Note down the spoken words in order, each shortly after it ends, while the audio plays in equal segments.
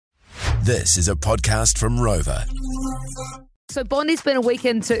This is a podcast from Rover. So Bondi's been a week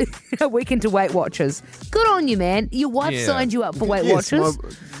into Weight Watchers. Good on you, man. Your wife signed you up for Weight Watchers.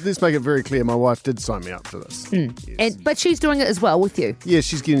 Let's make it very clear, my wife did sign me up to this. Yes. But she's doing it as well with you. Yeah,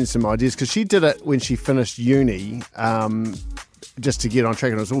 she's getting some ideas because she did it when she finished uni, just to get on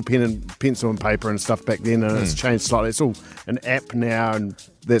track. And it was all pencil and paper and stuff back then, and it's changed slightly. It's all an app now, and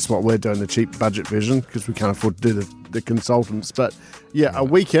that's what we're doing, the cheap budget version, because we can't afford to do the consultants. But yeah, a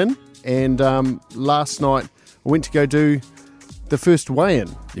week in, and last night I went to go do the first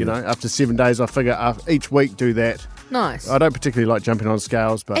weigh-in. You know, after 7 days, I figure each week do that. Nice. I don't particularly like jumping on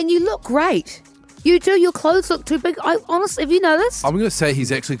scales, but... And you look great. You do. Your clothes look too big. Honestly, have you noticed? I'm going to say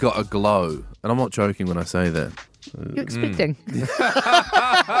he's actually got a glow, and I'm not joking when I say that. You're expecting. Yeah.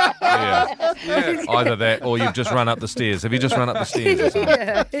 Either that or you've just run up the stairs. Have you just run up the stairs or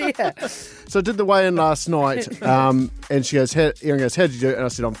something? Yeah. So I did the weigh-in last night, and she goes, Erin goes, how did you do it? And I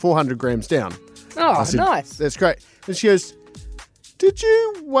said, I'm 400 grams down. Oh, I said, nice. That's great. And she goes, did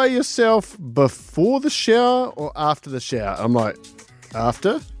you weigh yourself before the shower or after the shower? I'm like,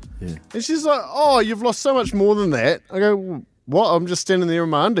 after? Yeah. And she's like, oh, you've lost so much more than that. I go, what? I'm just standing there in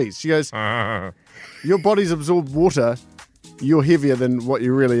my undies. She goes, your body's absorbed water. You're heavier than what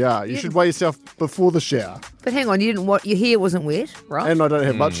you really are. You should weigh yourself before the shower. But hang on, your hair wasn't wet, right? And I don't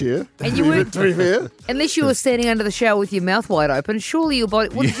have much hair. And you weren't, to be fair. unless you were standing under the shower with your mouth wide open, surely your body,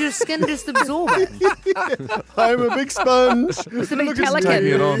 did your skin just absorb it? I'm a big sponge. It's a big Taking pelican.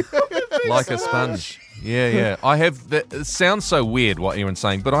 it on like a sponge. Yeah. I have. That, it sounds so weird what Erin's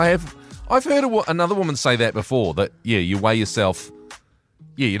saying, but I've heard another woman say that before. That you weigh yourself.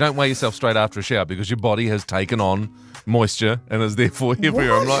 Yeah, you don't weigh yourself straight after a shower because your body has taken on moisture and is therefore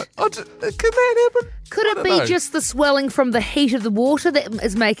heavier. I'm like, can that happen? Could it be just the swelling from the heat of the water that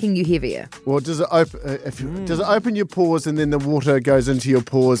is making you heavier? Well, does it open? Does it open your pores and then the water goes into your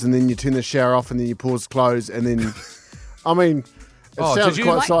pores and then you turn the shower off and then your pores close and then, I mean, it sounds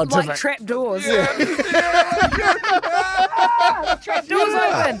quite scientific. Like trapdoors. Trapdoors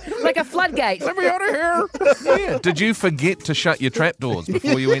open like a floodgate. Let me out of here. Yeah. Did you forget to shut your trapdoors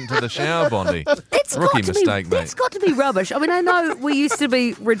before you went to the shower, Bondi? Rookie mistake, mate. That's got to be rubbish. I mean, I know we used to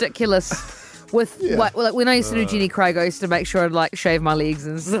be ridiculous with like when I used to do Jenny Craig, I used to make sure I'd like shave my legs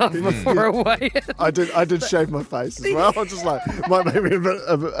and stuff before a weigh. I did shave my face as well. I just like might make me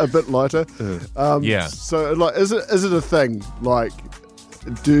a bit lighter. So like, is it a thing? Like,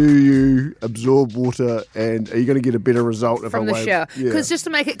 do you absorb water and are you going to get a better result if from I the weigh? shower? Because just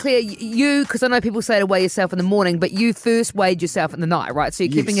to make it clear, because I know people say to weigh yourself in the morning, but you first weighed yourself in the night, right? So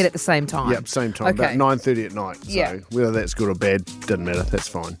you're keeping it at the same time. Yep, same time. Okay. About 9:30 at night. So whether that's good or bad doesn't matter. That's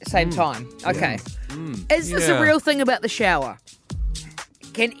fine. Same time. Okay. Is this a real thing about the shower?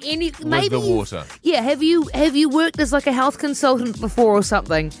 Can maybe the water? Yeah. Have you worked as like a health consultant before or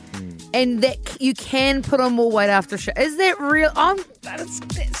something? And that you can put on more weight after a shower. Is that real?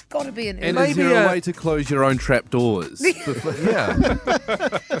 It's got to be an. And is there a way to close your own trapdoors? Yeah.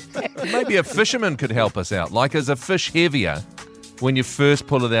 Maybe a fisherman could help us out. Like, is a fish heavier when you first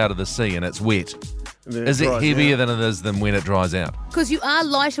pull it out of the sea and it's wet? Is it heavier than it is than when it dries out? Because you are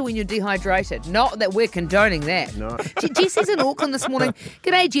lighter when you're dehydrated. Not that we're condoning that. No. Jesse's in Auckland this morning.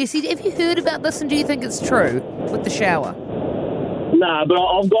 G'day, Jesse. Have you heard about this and do you think it's true with the shower? Nah, but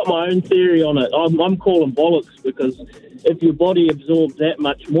I've got my own theory on it. I'm calling bollocks because if your body absorbs that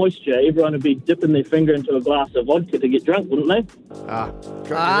much moisture, everyone would be dipping their finger into a glass of vodka to get drunk, wouldn't they? That's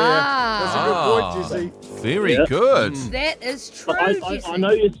a good point, Jesse. Very good. That is true, Jesse.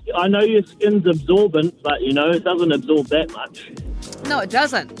 I know your skin's absorbent, but it doesn't absorb that much. No, it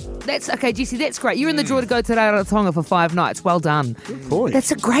doesn't. That's okay, Jesse. That's great. You're in the draw to go to Rarotonga for 5 nights. Well done. Good point.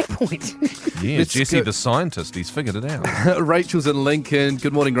 That's a great point. Yeah, Jesse the scientist. He's figured it out. Rachel's in Lincoln.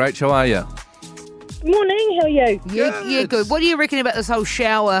 Good morning, Rachel. How are you? Morning, how are you? Yeah, good. What do you reckon about this whole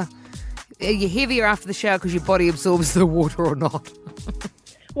shower? Are you heavier after the shower because your body absorbs the water or not?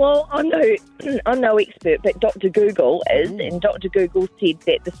 Well, I'm no expert, but Dr. Google is, and Dr. Google said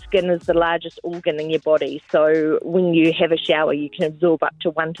that the skin is the largest organ in your body. So when you have a shower, you can absorb up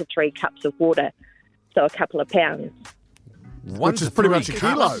to 1 to 3 cups of water, so a couple of pounds. Which is pretty much a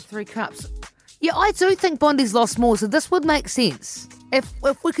kilo. 3 cups. Yeah, I do think Bondi's lost more, so this would make sense. If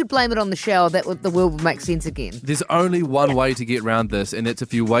we could blame it on the shower, the world would make sense again. There's only one way to get around this, and that's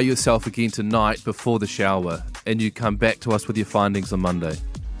if you weigh yourself again tonight before the shower, and you come back to us with your findings on Monday.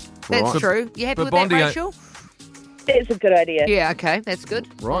 That's true. You happy with Bondi that, Rachel? That's a good idea. Yeah, okay, that's good.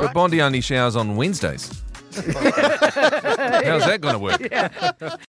 Right. But Bondi only showers on Wednesdays. How's that going to work?